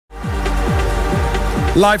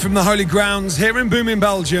Live from the Holy Grounds here in Boom in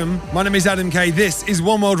Belgium. My name is AdamK. This is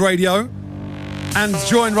One World Radio. And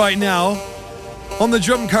joined right now on the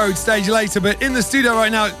drum code stage later, but in the studio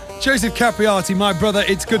right now, Joseph Capriati, my brother.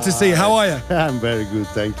 It's good to see you. How are you? I'm very good,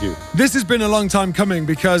 thank you. This has been a long time coming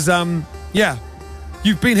because,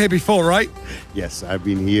 you've been here before, right? Yes, I've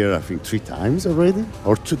been here, I think, 3 times already.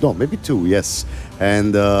 Or 2, no, maybe 2, yes.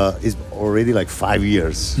 And it's already like 5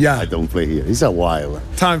 years I don't play here. It's a while.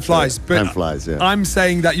 Time flies. But time flies, yeah. I'm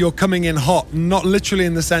saying that you're coming in hot, not literally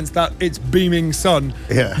in the sense that it's beaming sun.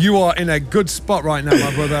 Yeah. You are in a good spot right now,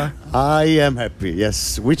 my brother. I am happy,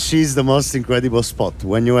 yes. Which is the most incredible spot.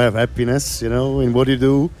 When you have happiness, in what you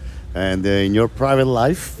do and in your private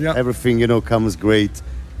life, everything, comes great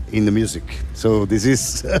in the music. So this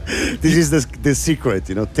is the secret,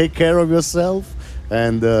 take care of yourself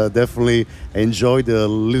and definitely enjoy the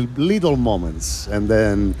little moments, and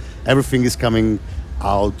then everything is coming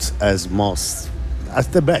out as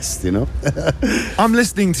the best, I'm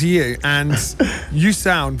listening to you and you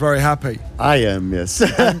sound very happy. I am, yes.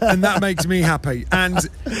 and that makes me happy, and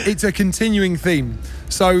it's a continuing theme.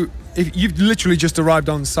 So if you've literally just arrived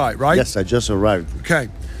on site, right? Yes, I just arrived. Okay,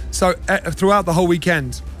 so throughout the whole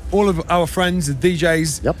weekend, all of our friends, the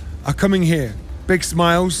DJs, are coming here. Big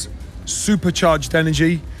smiles, supercharged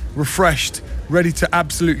energy, refreshed, ready to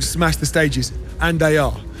absolutely smash the stages. And they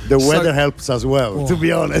are. The weather helps as well, to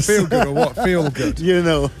be honest. Feel good or what? Feel good.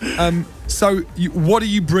 So what are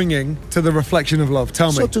you bringing to the Reflection of Love? Tell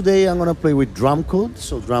me. So today I'm going to play with Drum Code.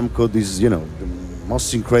 So Drum Code is, the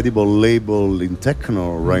most incredible label in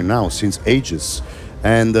techno right now, since ages.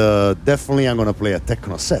 And definitely I'm going to play a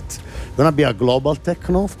techno set. Gonna be a global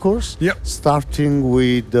techno, of course. Starting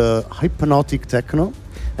with hypnotic techno,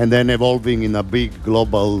 and then evolving in a big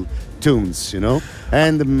global tunes,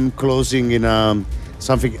 and closing in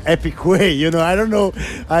something epic way. I don't know.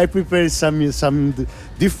 I prepared some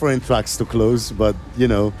different tracks to close, but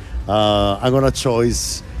I'm gonna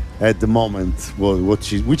choose at the moment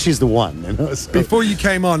which is the one. So. Before you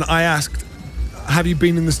came on, I asked, have you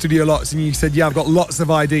been in the studio lots? And you said, yeah, I've got lots of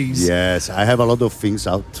IDs. Yes, I have a lot of things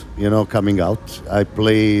out, coming out. I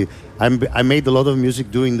made a lot of music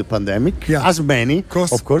during the pandemic, as many,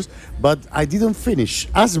 of course, but I didn't finish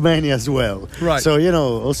as many as well. Right. So,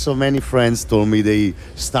 also many friends told me they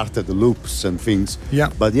started the loops and things. Yeah.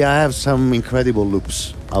 But I have some incredible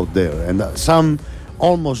loops out there, and some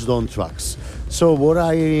almost done tracks. So what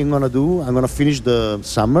I'm gonna do, I'm gonna finish the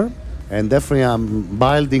summer. And definitely I'm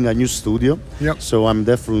building a new studio. So I'm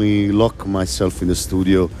definitely lock myself in the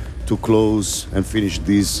studio to close and finish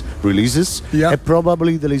these releases. And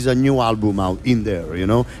probably there is a new album out in there,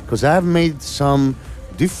 because I have made some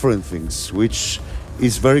different things, which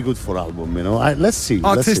is very good for album, let's see.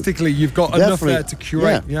 Artistically, you've got enough there to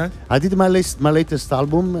curate, I did my latest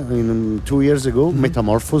album 2 years ago,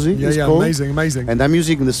 Metamorphosis. Called. Amazing. And I'm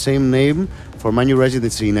using the same name for my new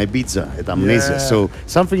residency in Ibiza at Amnesia. So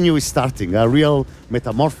something new is starting, a real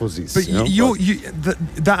metamorphosis. But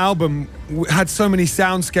that album had so many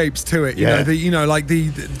soundscapes to it.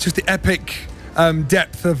 Just the epic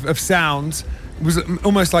depth of sound was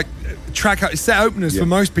almost like set openers for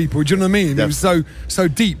most people. Do you know what I mean? Definitely. It was so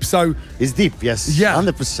deep. So it's deep, yes.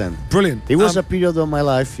 100%. Brilliant. It was a period of my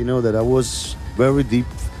life, that I was very deep,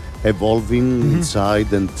 evolving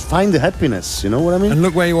inside and find the happiness. You know what I mean? And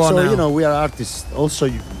look where you are now. So we are artists. Also,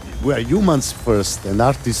 we are humans first, and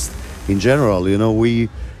artists in general. We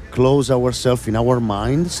close ourselves in our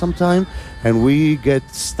mind sometimes, and we get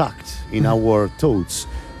stuck in our thoughts.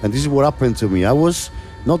 And this is what happened to me. I was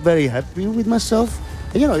not very happy with myself.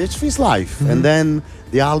 It's his life. And then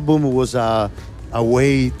the album was a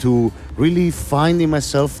way to really find in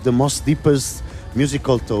myself the most deepest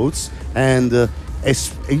musical thoughts, and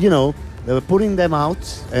putting them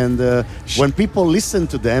out. And when people listen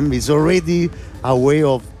to them, it's already a way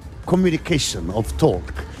of communication, of talk.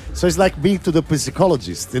 So it's like being to the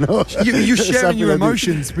psychologist, You're sharing your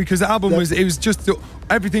emotions, because the album was just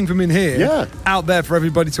everything from in here out there for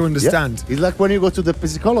everybody to understand. It's like when you go to the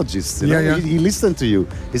psychologist, he listens to you.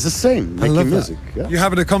 It's the same, making music. You're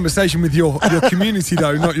having a conversation with your community,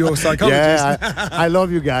 though, not your psychologist. I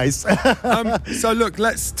love you guys. So look,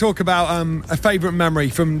 let's talk about a favourite memory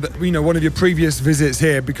from one of your previous visits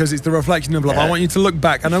here, because it's the Reflection of Love. I want you to look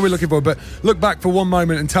back. I know we're looking forward, but look back for one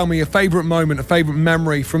moment and tell me a favourite moment, a favourite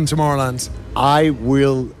memory from Tomorrowland. I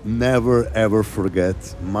will never ever forget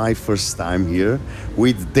my first time here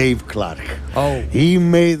with Dave Clark. Oh, he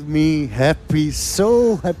made me happy,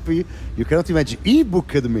 so happy. You cannot imagine. He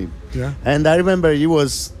booked me. And I remember he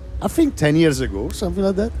was, I think, 10 years ago, something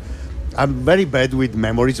like that. I'm very bad with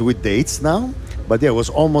memories, with dates now, but it was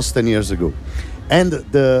almost 10 years ago. And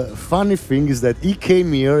the funny thing is that he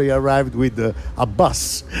came here, he arrived with a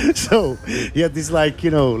bus. So he had this like,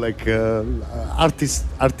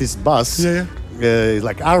 artist bus. Yeah,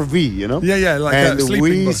 like RV, you know? Yeah, like and a sleeping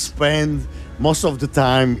we bus. spent most of the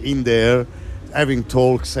time in there having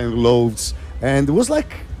talks and loads. And it was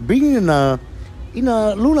like being in a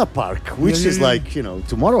Luna Park, which is like,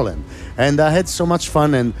 Tomorrowland. And I had so much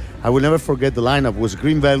fun, and I will never forget the lineup. It was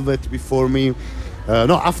Green Velvet before me.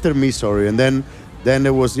 After me, sorry. And then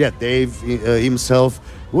there was, Dave himself.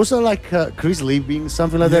 It was like Chris Liebing,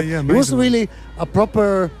 something like that. Yeah, it was really a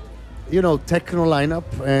proper, techno lineup.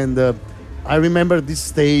 And I remember this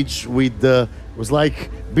stage with, it was like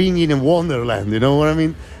being in a wonderland, you know what I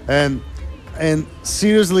mean? And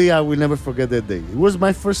seriously, I will never forget that day. It was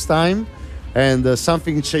my first time, and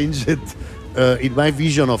something changed in my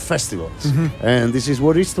vision of festivals. And this is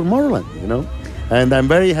what is Tomorrowland, you know? And I'm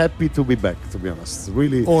very happy to be back, to be honest.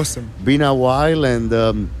 Really awesome. Been a while,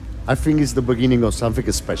 and I think it's the beginning of something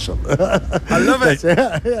special. I love it.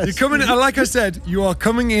 Yes. You're coming in, like I said, you are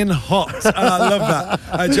coming in hot. And I love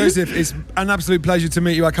that. Joseph, it's an absolute pleasure to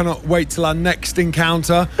meet you. I cannot wait till our next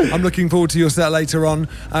encounter. I'm looking forward to your set later on.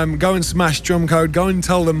 Go and smash Drum Code. Go and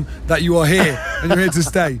tell them that you are here and you're here to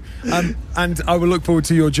stay. And I will look forward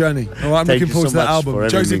to your journey. All right, I'm looking forward to that album.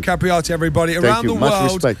 Joseph Capriati, everybody, around the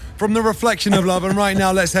world from the reflection of love. And right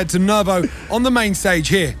now, let's head to Nervo on the main stage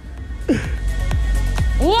here.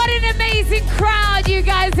 What an amazing crowd you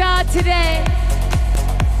guys are today.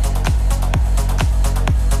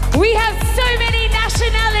 We have so many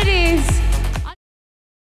nationalities.